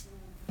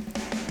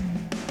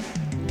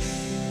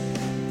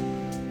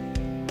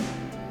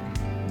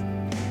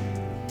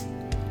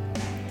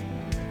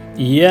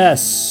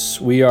Yes,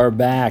 we are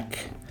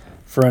back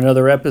for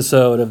another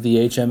episode of the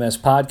HMS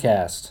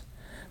podcast.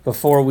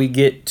 Before we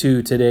get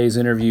to today's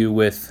interview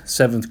with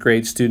 7th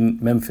grade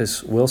student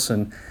Memphis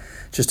Wilson,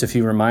 just a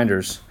few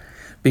reminders.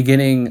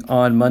 Beginning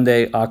on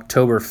Monday,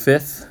 October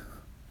 5th,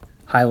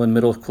 Highland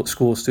Middle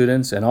School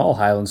students and all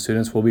Highland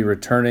students will be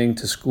returning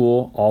to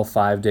school all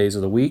 5 days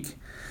of the week.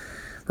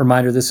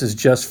 Reminder, this is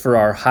just for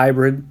our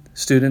hybrid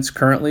students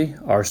currently.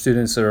 Our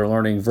students that are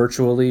learning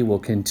virtually will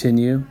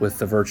continue with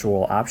the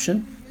virtual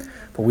option.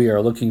 But we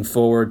are looking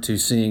forward to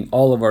seeing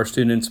all of our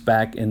students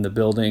back in the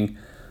building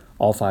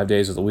all 5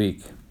 days of the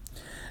week.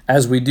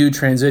 As we do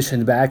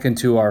transition back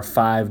into our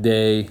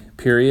 5-day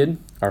period,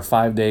 our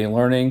 5-day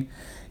learning,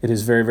 it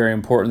is very, very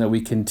important that we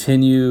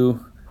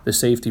continue the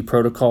safety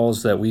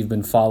protocols that we've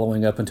been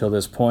following up until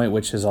this point,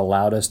 which has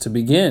allowed us to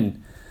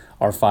begin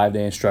our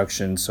 5-day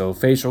instruction. So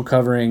facial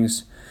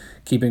coverings,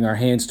 keeping our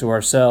hands to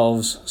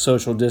ourselves,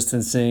 social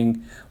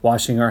distancing,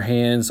 washing our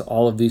hands,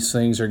 all of these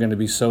things are going to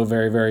be so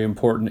very, very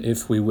important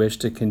if we wish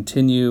to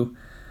continue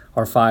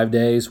our 5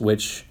 days,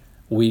 which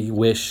we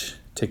wish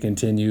to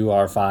continue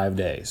our 5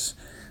 days.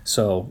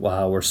 So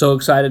we're so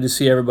excited to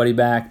see everybody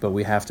back, but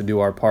we have to do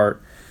our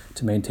part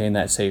to maintain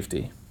that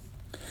safety.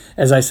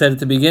 As I said at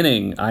the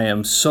beginning, I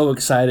am so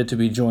excited to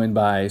be joined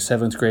by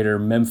 7th grader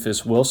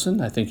Memphis Wilson.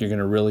 I think you're going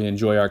to really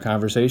enjoy our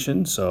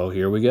conversation, so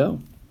here we go.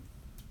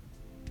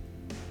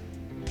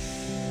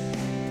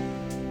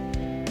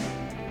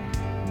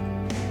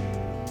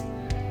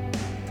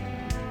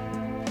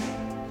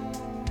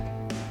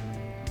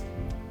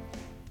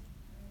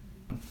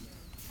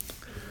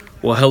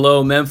 Well,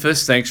 hello,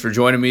 Memphis. Thanks for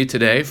joining me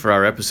today for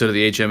our episode of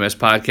the HMS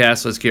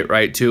podcast. Let's get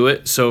right to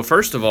it. So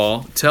first of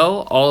all,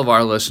 tell all of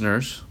our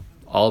listeners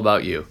all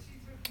about you.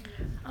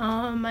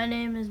 My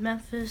name is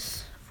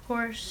Memphis, of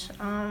course.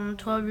 I'm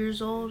 12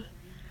 years old.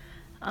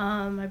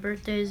 My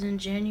birthday is in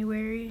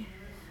January.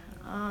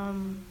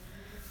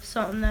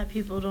 Something that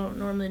people don't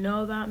normally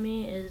know about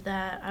me is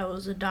that I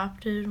was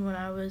adopted when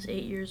I was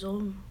 8 years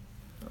old.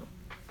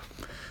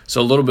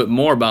 So a little bit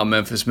more about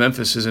Memphis.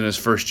 Memphis is in his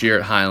first year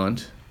at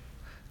Highland,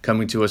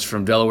 coming to us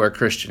from Delaware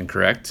Christian,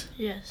 correct?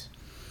 Yes.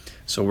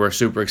 So we're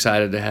super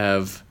excited to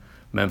have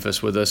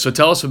Memphis with us. So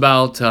tell us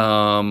about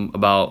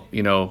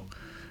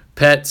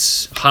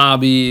pets,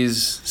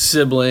 hobbies,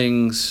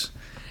 siblings,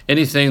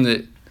 anything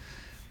that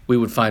we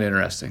would find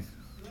interesting.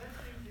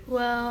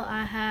 Well,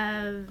 I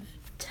have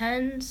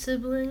 10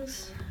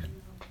 siblings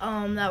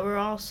that were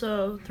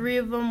also, 3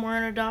 of them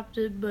weren't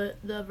adopted, but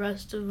the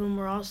rest of them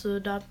were also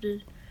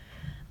adopted.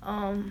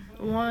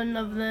 One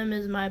of them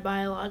is my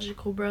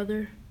biological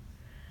brother.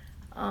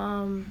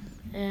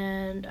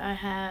 And I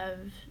have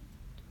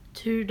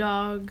 2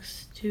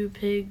 dogs, 2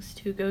 pigs,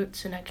 2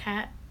 goats, and a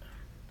cat.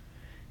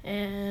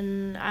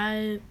 And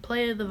I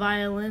play the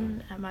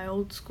violin at my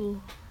old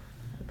school.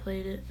 I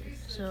played it,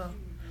 so.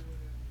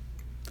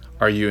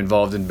 Are you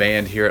involved in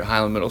band here at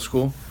Highland Middle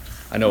School?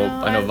 I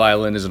know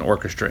violin is an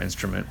orchestra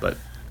instrument, but.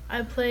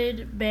 I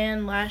played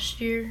band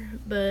last year,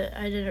 but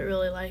I didn't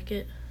really like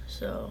it,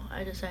 so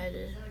I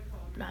decided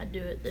to not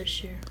do it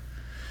this year.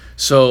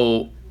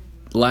 So,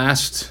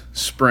 last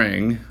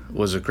spring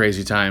was a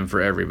crazy time for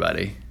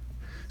everybody.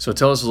 So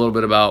tell us a little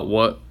bit about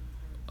what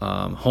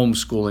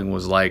homeschooling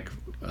was like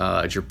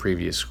at your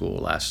previous school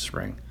last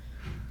spring.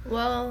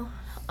 Well,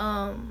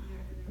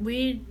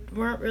 we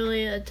weren't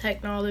really a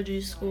technology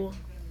school.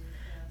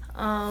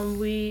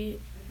 We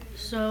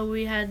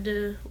had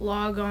to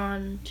log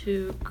on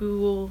to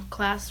Google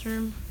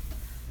Classroom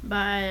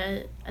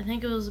by, I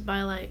think it was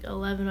by like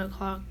 11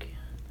 o'clock.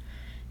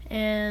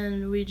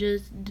 And we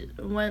just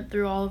went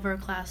through all of our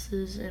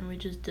classes, and we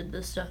just did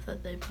the stuff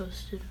that they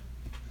posted.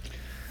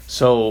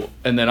 So,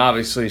 and then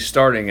obviously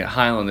starting at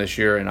Highland this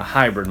year in a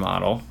hybrid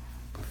model,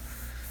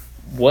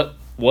 what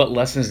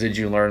lessons did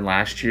you learn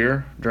last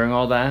year during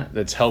all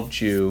that's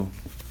helped you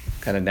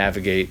kind of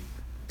navigate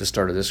the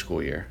start of this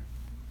school year?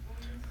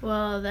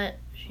 Well, that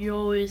you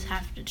always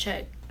have to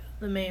check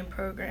the main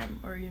program,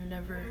 or you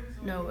never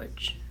know what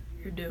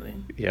you're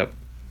doing. Yep.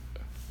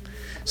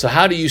 So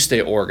how do you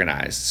stay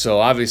organized? So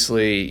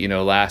obviously,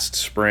 last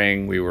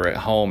spring we were at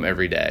home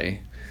every day.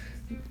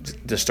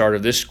 The start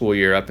of this school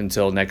year up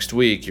until next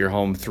week, you're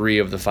home 3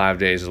 of the 5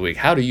 days of the week.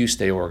 How do you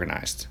stay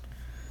organized?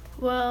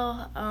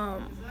 Well,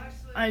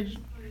 I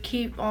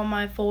keep all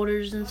my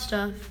folders and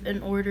stuff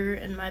in order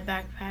in my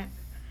backpack,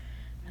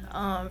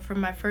 from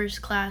my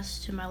first class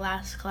to my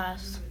last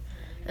class.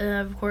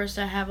 And of course,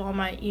 I have all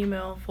my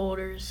email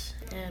folders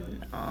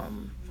and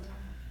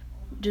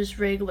just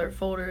regular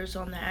folders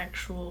on the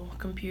actual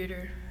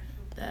computer,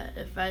 that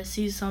if I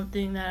see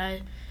something that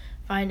I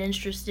find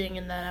interesting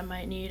and that I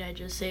might need, I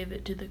just save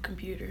it to the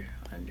computer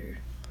under.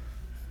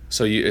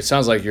 So it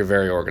sounds like you're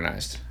very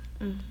organized.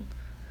 Mm-hmm.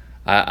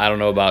 I don't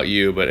know about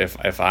you, but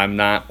if I'm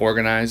not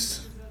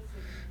organized,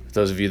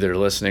 those of you that are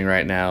listening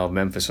right now,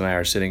 Memphis and I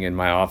are sitting in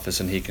my office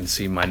and he can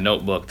see my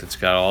notebook that's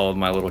got all of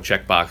my little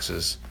check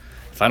boxes.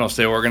 If I don't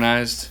stay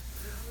organized,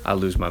 I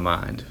lose my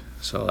mind.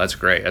 So that's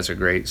great. That's a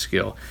great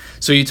skill.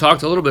 So you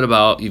talked a little bit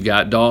about you've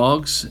got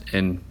dogs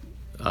and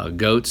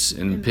goats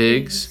and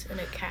pigs and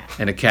a cat.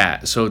 and a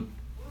cat. So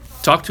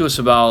talk to us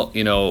about,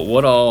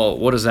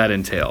 what does that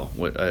entail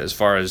as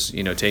far as,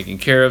 taking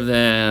care of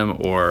them,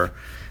 or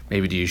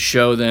maybe do you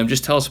show them?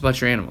 Just tell us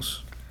about your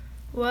animals.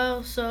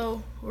 Well,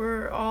 so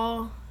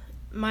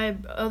my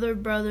other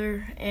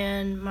brother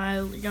and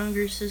my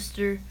younger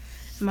sister,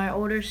 my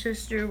older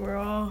sister, we're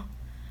all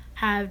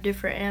have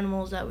different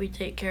animals that we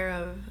take care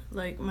of.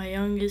 Like my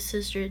youngest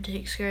sister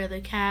takes care of the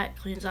cat,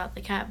 cleans out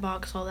the cat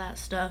box, all that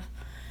stuff.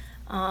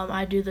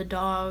 I do the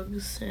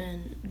dogs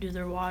and do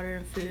their water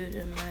and food,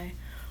 and my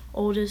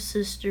oldest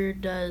sister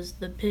does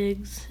the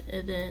pigs,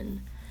 and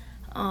then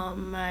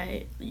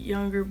my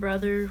younger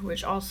brother,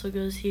 which also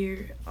goes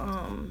here,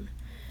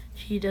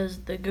 he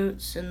does the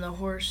goats and the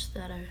horse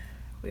that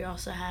we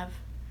also have.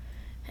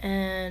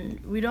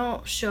 And we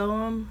don't show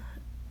them,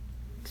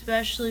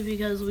 especially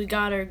because we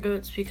got our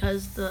goats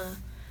because the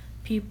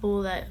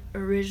people that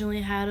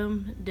originally had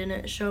them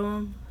didn't show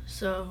them.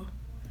 So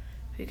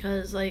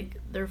because like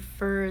their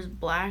fur is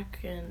black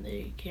and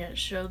they can't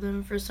show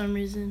them for some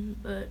reason,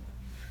 but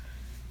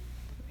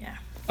yeah.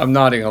 I'm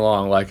nodding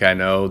along like I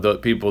know. The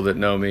people that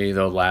know me,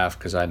 they'll laugh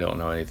because I don't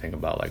know anything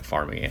about like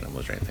farming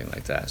animals or anything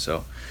like that.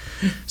 So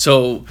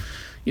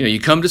you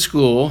come to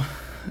school,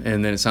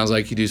 and then it sounds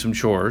like you do some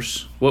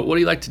chores. What do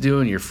you like to do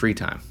in your free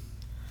time?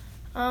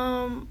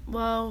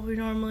 Well, we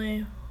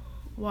normally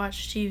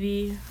watch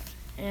TV,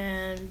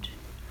 and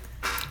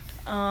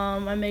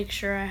I make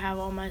sure I have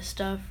all my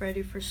stuff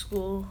ready for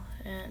school,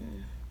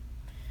 and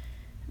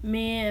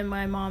me and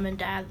my mom and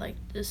dad like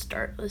to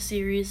start a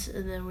series,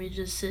 and then we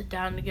just sit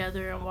down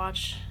together and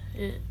watch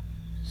it.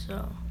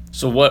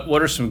 So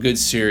what are some good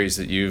series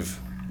that you've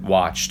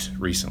watched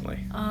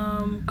recently?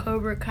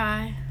 Cobra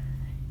Kai,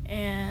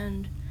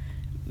 and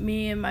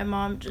me and my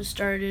mom just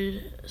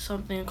started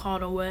something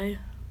called Away.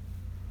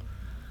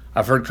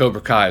 I've heard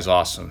Cobra Kai is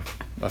awesome.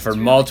 I've heard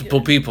really multiple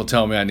good. people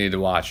tell me I need to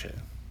watch it.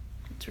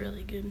 It's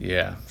really good.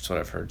 Yeah, that's what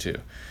I've heard too.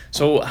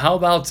 So how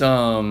about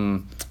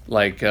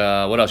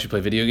what else? You play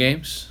video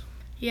games?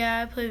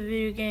 Yeah, I play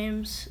video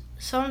games.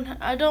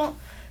 I don't,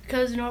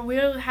 because we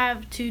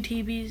have two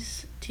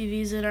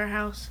TVs in our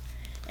house,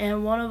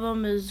 and one of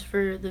them is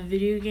for the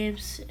video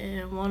games,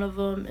 and one of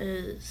them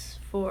is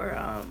for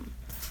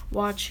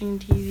watching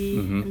TV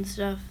and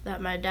stuff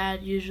that my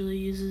dad usually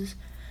uses.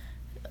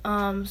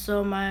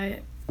 So my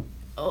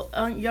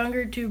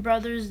younger two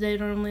brothers, they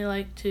normally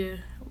like to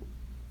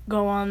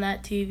go on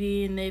that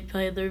TV and they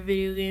play their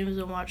video games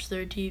and watch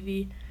their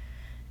TV.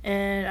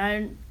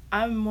 And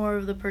I'm more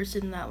of the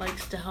person that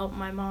likes to help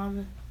my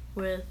mom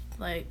with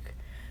like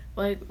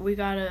we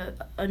got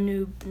a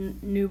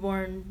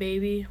newborn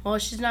baby. Well,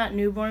 she's not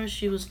newborn.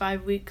 She was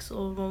 5 weeks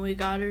old when we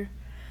got her.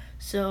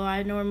 So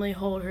I normally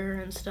hold her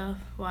and stuff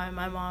while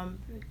my mom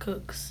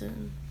cooks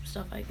and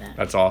stuff like that.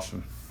 That's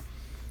awesome.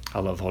 I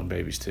love holding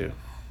babies too.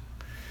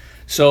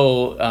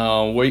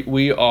 So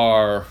we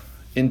are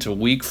into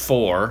week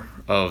 4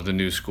 of the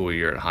new school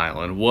year at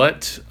Highland.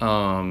 What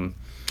do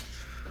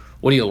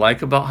you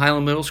like about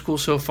Highland Middle School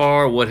so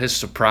far? What has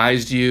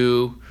surprised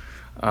you?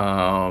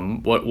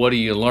 What are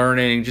you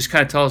learning? Just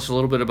kind of tell us a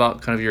little bit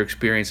about kind of your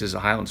experiences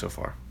at Highland so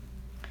far.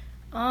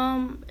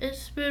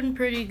 It's been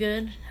pretty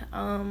good.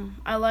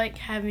 I like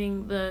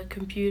having the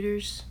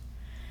computers,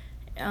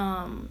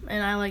 and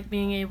I like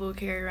being able to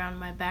carry around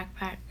my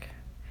backpack.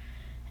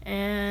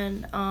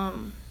 And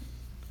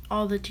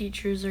all the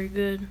teachers are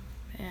good,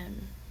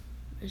 and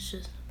it's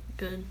just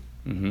good.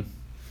 Mm-hmm.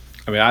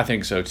 I mean, I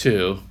think so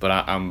too, but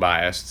I'm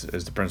biased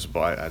as the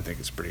principal. I think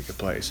it's a pretty good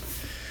place.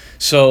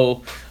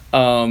 So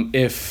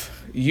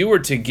if you were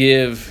to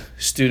give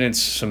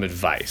students some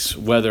advice,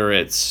 whether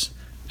it's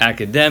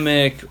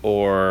academic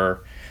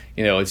or,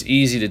 it's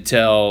easy to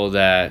tell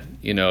that,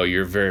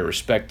 you're very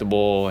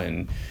respectable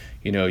and,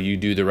 you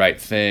do the right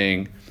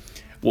thing.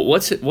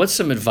 What's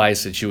some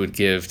advice that you would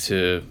give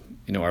to,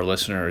 our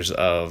listeners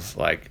of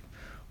like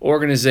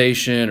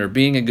organization or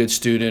being a good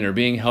student or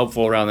being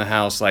helpful around the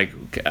house? Like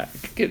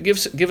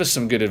give us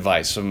some good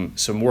advice,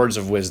 some words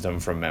of wisdom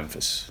from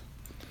Memphis.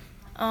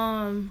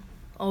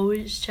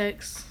 Always check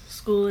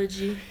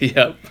Schoology.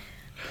 Yep.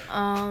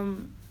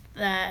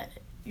 That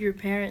your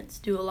parents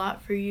do a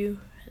lot for you,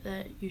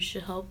 that you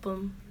should help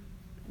them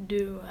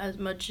do as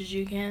much as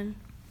you can,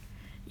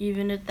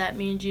 even if that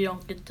means you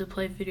don't get to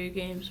play video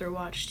games or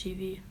watch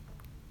TV.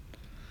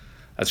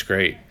 That's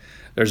great.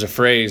 There's a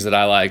phrase that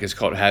I like. It's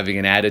called having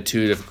an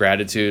attitude of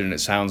gratitude, and it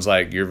sounds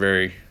like you're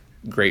very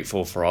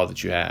grateful for all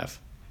that you have.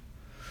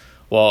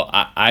 Well,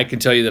 I can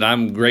tell you that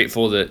I'm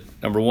grateful that,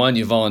 number one,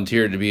 you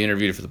volunteered to be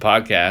interviewed for the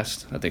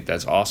podcast. I think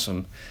that's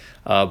awesome.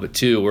 But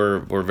two,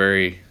 we're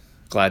very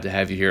glad to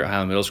have you here at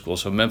Highland Middle School.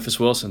 So Memphis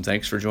Wilson,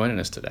 thanks for joining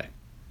us today.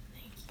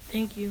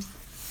 Thank you.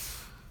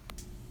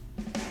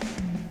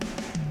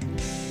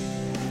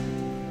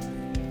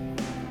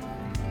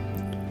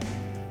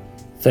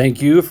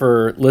 Thank you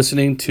for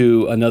listening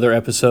to another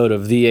episode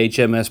of the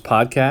HMS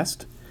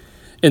Podcast.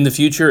 In the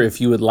future,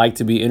 if you would like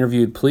to be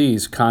interviewed,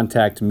 please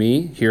contact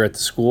me here at the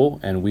school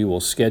and we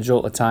will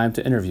schedule a time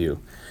to interview.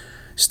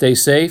 Stay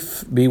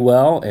safe, be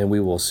well, and we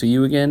will see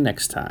you again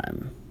next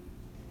time.